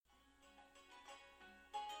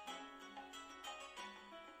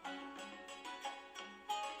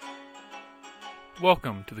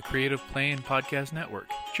Welcome to the Creative Play and Podcast Network.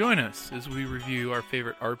 Join us as we review our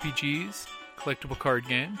favorite RPGs, collectible card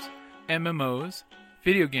games, MMOs,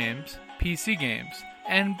 video games, PC games,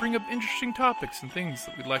 and bring up interesting topics and things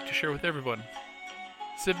that we'd like to share with everyone.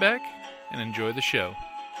 Sit back and enjoy the show.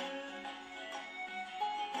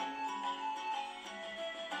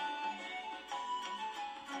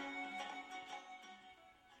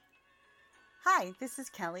 Hi, this is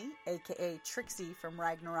Kelly, aka Trixie from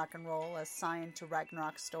Ragnarok and Roll, assigned to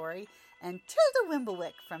Ragnarok Story, and Tilda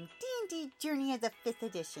Wimblewick from D&D Journey of the 5th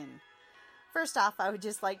Edition. First off, I would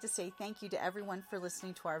just like to say thank you to everyone for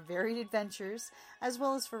listening to our varied adventures, as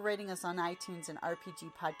well as for rating us on iTunes and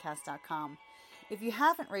RPGpodcast.com. If you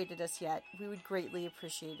haven't rated us yet, we would greatly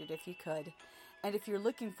appreciate it if you could. And if you're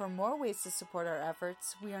looking for more ways to support our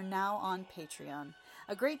efforts, we are now on Patreon,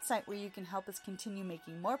 a great site where you can help us continue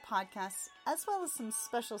making more podcasts, as well as some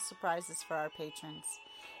special surprises for our patrons.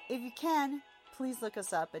 If you can, please look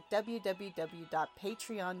us up at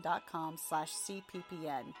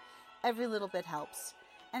www.patreon.com/cppn. Every little bit helps.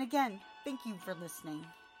 And again, thank you for listening.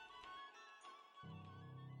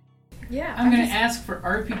 Yeah, I'm going to ask for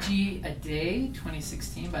RPG a Day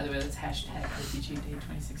 2016. By the way, that's hashtag RPG a Day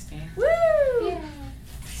 2016. Woo! Yeah.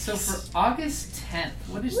 So for August 10th,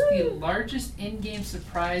 what is the largest in-game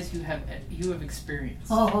surprise you have experienced?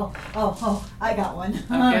 Oh, I got one.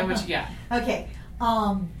 Okay, what you got? Okay,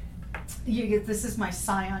 this is my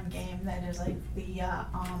Scion game that is like the,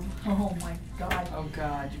 oh my god. Oh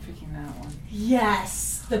god, you're picking that one.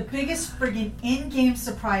 Yes, the biggest friggin' in-game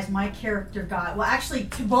surprise my character got. Well, actually,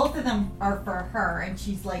 both of them are for her, and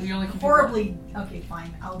she's like horribly, okay,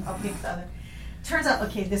 fine, I'll pick the other. Turns out,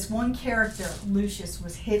 okay, this one character, Lucius,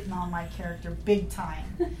 was hitting on my character big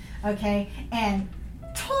time, okay, and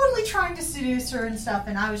totally trying to seduce her and stuff,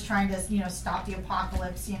 and I was trying to, stop the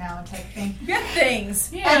apocalypse, type thing. Good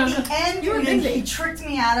things. Yeah. At the end, he tricked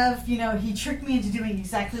me out of, he tricked me into doing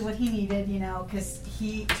exactly what he needed, because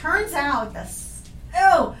he turns out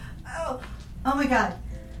oh my god,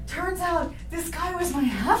 turns out this guy was my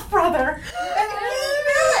half-brother, and he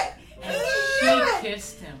knew it! She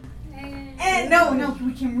kissed him. And no,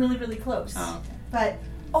 we came really, really close. Oh, okay. But,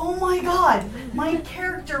 oh my god, my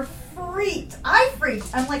character freaked. I freaked.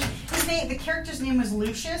 I'm like, the character's name was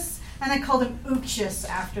Lucius, and I called him Uxius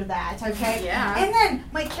after that, okay? Yeah. And then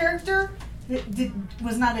my character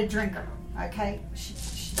was not a drinker, okay?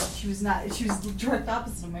 She was not. She was the direct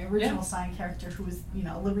opposite of my original Scion character, who was,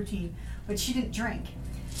 a libertine, but she didn't drink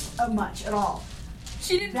much at all.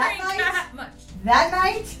 She didn't drink that much. That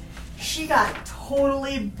night, she got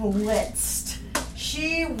totally blitzed.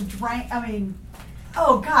 She drank,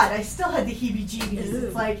 oh god, I still had the heebie-jeebies.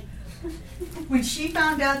 It's like, when she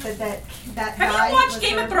found out that guy... Have you watched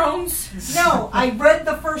Game of Thrones? No, I read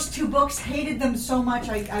the first 2 books, hated them so much,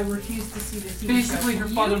 I refused to see the TV Basically, show. her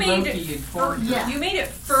father Loki informed her. You made it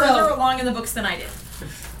further along in the books than I did.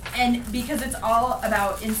 And because it's all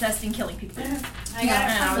about incest and killing people. That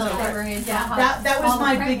was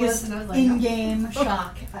my biggest in-game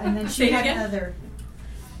shock. And then she had another...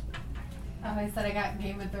 I said I got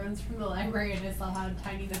Game of Thrones from the library and I saw how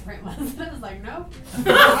tiny the print was. And I was like, no.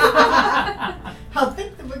 How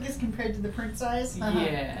thick the book is compared to the print size.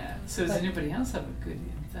 Yeah. So does anybody else have a good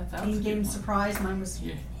in-game surprise? Mine was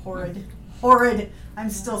horrid. Horrid. I'm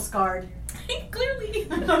still scarred. Clearly.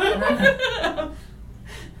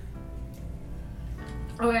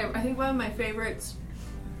 Okay, I think one of my favorites,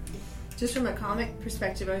 just from a comic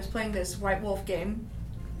perspective, I was playing this White Wolf game,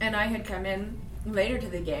 and I had come in later to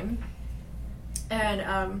the game,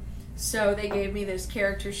 and so they gave me this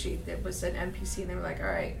character sheet that was an NPC, and they were like,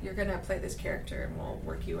 alright, you're going to play this character, and we'll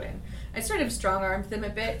work you in. I sort of strong-armed them a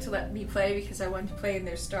bit to let me play, because I wanted to play in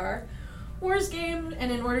their Star Wars game,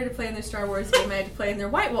 and in order to play in their Star Wars game, I had to play in their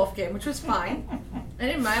White Wolf game, which was fine. I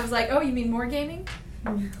didn't mind. I was like, oh, you mean more gaming?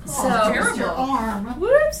 So terrible. Your arm.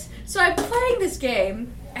 Whoops. So I'm playing this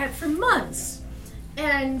game for months,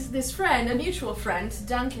 and this friend, a mutual friend,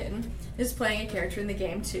 Duncan, is playing a character in the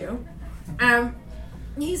game too.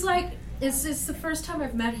 He's like, it's the first time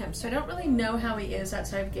I've met him, so I don't really know how he is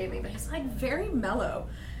outside of gaming, but he's like very mellow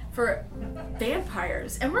for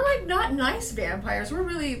vampires, and we're like not nice vampires. We're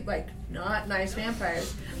really like not nice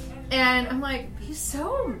vampires, and I'm like, he's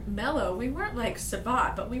so mellow. We weren't like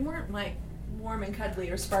Sabat, but we weren't like warm and cuddly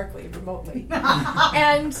or sparkly remotely.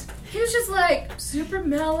 And he was just like super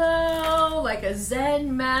mellow, like a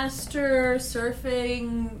Zen master,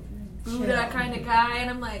 surfing Buddha kind of guy.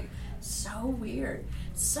 And I'm like, so weird.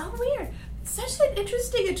 So weird. Such an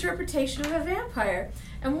interesting interpretation of a vampire.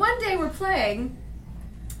 And one day we're playing,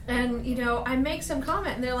 and I make some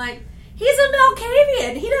comment, and they're like, he's a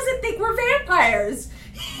Malkavian. He doesn't think we're vampires.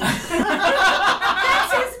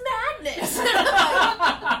 That's his madness.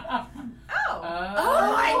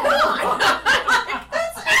 Oh my god.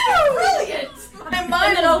 That's brilliant. My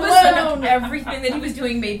mind and all of a sudden, everything that he was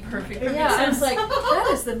doing made perfect Yeah, I sense. was like, that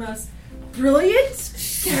is the most brilliant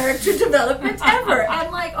character development ever.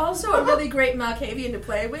 And like also a really great Malkavian to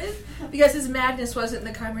play with because his madness wasn't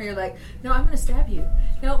the kind where you're like, no, I'm gonna stab you.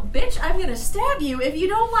 No, bitch, I'm gonna stab you if you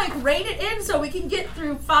don't like rein it in so we can get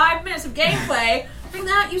through 5 minutes of gameplay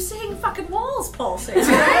without you seeing fucking walls pulsing,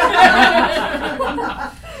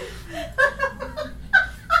 right?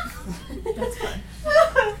 That's fun.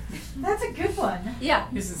 That's a good one. Yeah.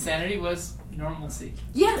 His insanity was normalcy.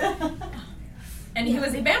 Yeah. And he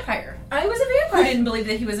was a vampire. I was a Who vampire. didn't believe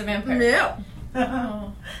that he was a vampire? No.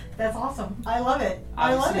 Oh. That's awesome. I love it.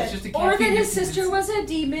 I love Obviously, it's it. just a Or that caffeine his sister deficiency. was a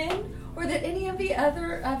demon, or that any of the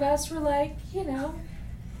other of us were like, you know.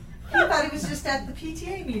 He thought he was just at the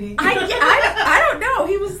PTA meeting. I don't know.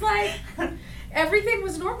 He was like, everything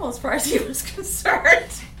was normal as far as he was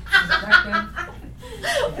concerned.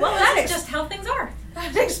 Well, that's just how things are.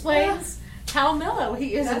 That explains how mellow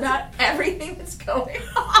he is about everything that's going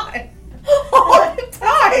on all the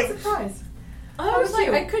time. Surprise. I was How like, was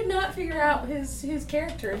you? I could not figure out his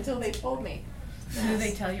character until they told me. Do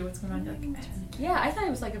they tell you what's going on? You're like, Yeah, I thought he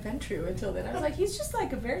was like a Ventru until then. I was like, he's just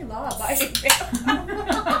like a very law-abiding man.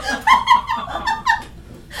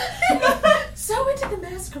 So into the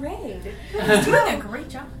masquerade. he's doing a great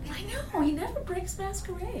job. I know, he never breaks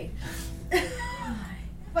masquerade. What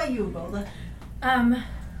about you, Golda?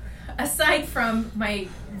 Aside from my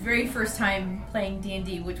very first time playing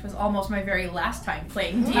D&D, which was almost my very last time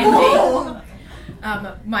playing D&D,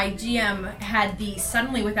 my GM had the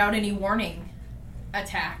suddenly without any warning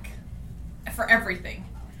attack for everything.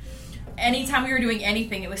 Anytime we were doing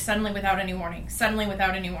anything, it was suddenly without any warning, suddenly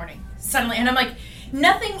without any warning, suddenly. And I'm like,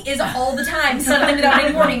 nothing is all the time suddenly without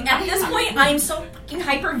any warning. At this point, I'm so fucking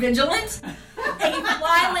hyper vigilant. A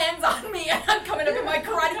fly lands on me and I'm coming up in my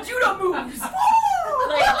karate judo moves.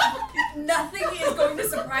 Like, nothing is going to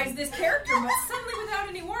surprise this character, but suddenly without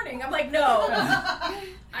any warning. I'm like, no,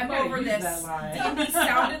 I'm gotta over use this. that line. D&D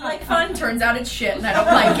sounded like fun, turns out it's shit and I don't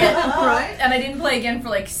like it. Right. And I didn't play again for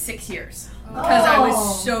like 6 years. Because I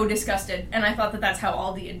was so disgusted, and I thought that that's how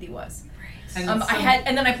all D&D was. And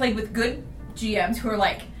And then I played with good GMs who were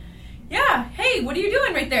like, "Yeah, hey, what are you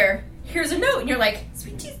doing right there? Here's a note," and you're like,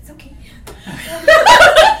 "Sweet Jesus, okay."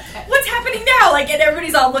 What's happening now? Like, and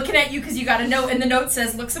everybody's all looking at you because you got a note, and the note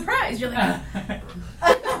says, "Look surprised." You're like,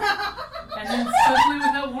 And then suddenly,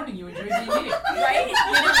 without warning, you enjoy D&D. right?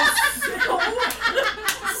 And it was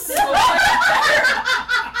so much better.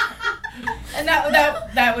 And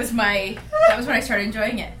that was when I started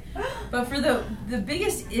enjoying it. But for the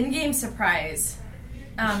biggest in-game surprise,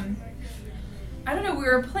 I don't know, we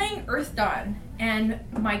were playing Earth Dawn, and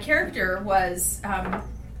my character was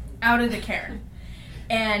out of the cairn.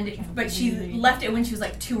 But she left it when she was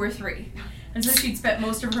like 2 or 3. And so she'd spent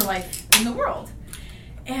most of her life in the world.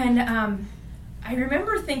 And I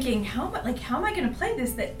remember thinking, how am I going to play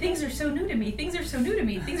this? That things are so new to me. Things are so new to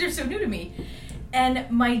me. Things are so new to me. And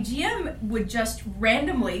my GM would just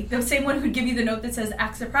randomly, the same one who'd give you the note that says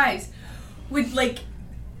 "act surprised," would like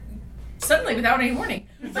suddenly, without any warning,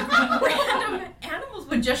 random animals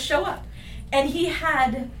would just show up, and he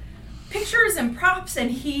had pictures and props,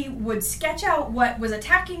 and he would sketch out what was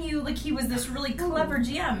attacking you. Like, he was this really clever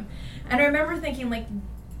GM. And I remember thinking, like,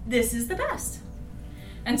 this is the best.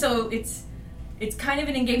 And so it's kind of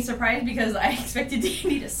an in-game surprise because I expected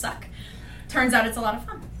D&D to suck. Turns out it's a lot of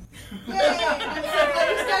fun. Yay! I'm so glad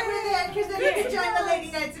you stuck with it because then you can join the Lady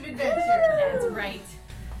Knights of Adventure. That's right.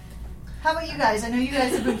 How about you guys? I know you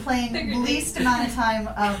guys have been playing the least amount of time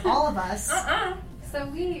of all of us. So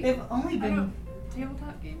we They've only been.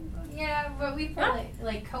 tabletop games. Yeah, but we play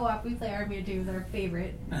like co-op. We play RPG with our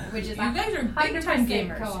favorite, which is You guys are big time 100%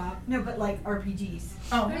 gamers. co-op. No, but like RPGs.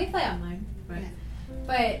 Oh, We play online, Right.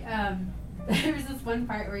 but there's this one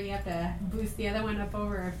part where you have to boost the other one up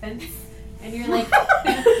over a fence, and you're like,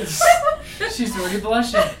 She's already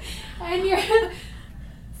blushing. and you're.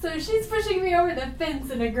 So she's pushing me over the fence,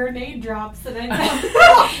 and a grenade drops, and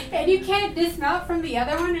and you can't dismount from the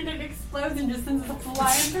other one, and it explodes and just sends it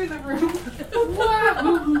flying through the room.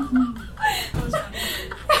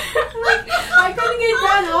 I couldn't get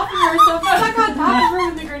down off of her, so if I'm stuck on top of her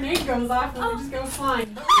when the grenade goes off, and we just go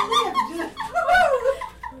flying.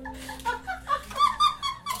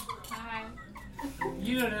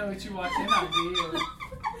 You don't know what you walked in on, do you?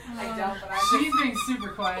 I don't, but She's being super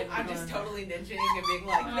quiet. I'm just totally ninjing and being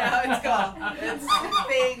like, no, it's cool. It's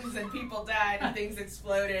things and people died and things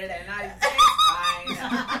exploded and it's fine.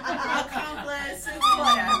 Accomplice, it's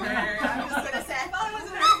whatever. I'm just gonna say, I thought it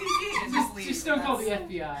was an please. Just don't call the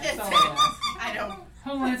FBI. That's That's all it. I ask. I don't.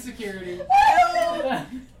 Homeland Security.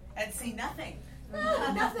 And see nothing.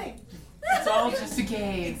 Nothing. It's all just a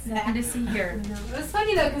game. Nothing to see here. It was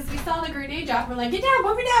funny though because we saw the grenade drop. We're like, get down,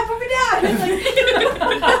 put me down, put me down. It's like,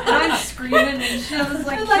 And I'm screaming and she was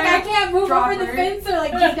like, it's like I can't move drop over the her. fence or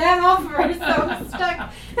like get down off of her, so I'm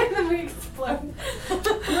stuck. And then we explode.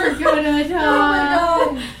 We're gonna die.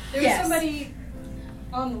 Oh my god. There Yes. was somebody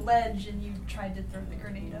on the ledge and you tried to throw the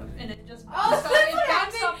grenade up and it just Oh, that's it what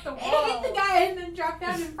bounced happened. off the It wall. hit the guy and then dropped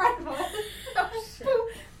down in front of us.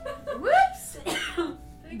 Whoops!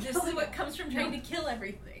 This This is what comes from trying to kill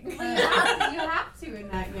everything. You have to in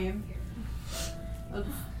that game.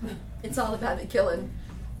 It's all about the killing.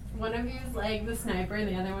 One of you is like the sniper, and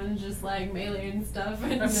the other one's just like melee and stuff,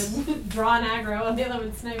 and then draw an aggro, and the other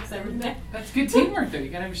one snipes everything. That's good teamwork, though. You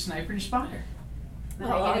gotta have your sniper and your spotter. Then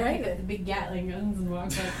Oh, I get to alright pick up then. the big Gatling guns and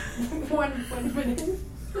walk like one foot in.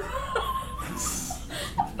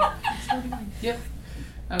 Yep.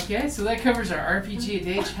 Okay, so that covers our RPG a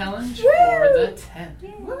Day challenge for the 10th.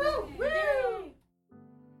 Woo! Woo!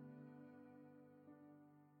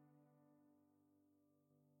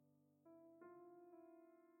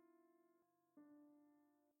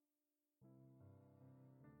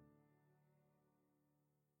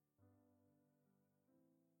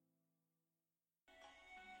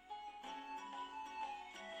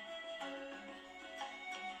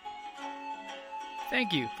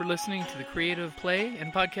 Thank you for listening to the Creative Play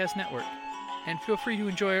and Podcast Network. And feel free to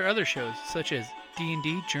enjoy our other shows, such as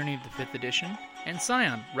D&D Journey of the 5th Edition and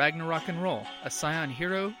Scion Ragnarok and Roll, a Scion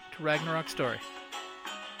hero to Ragnarok story.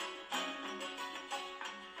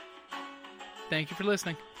 Thank you for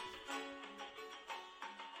listening.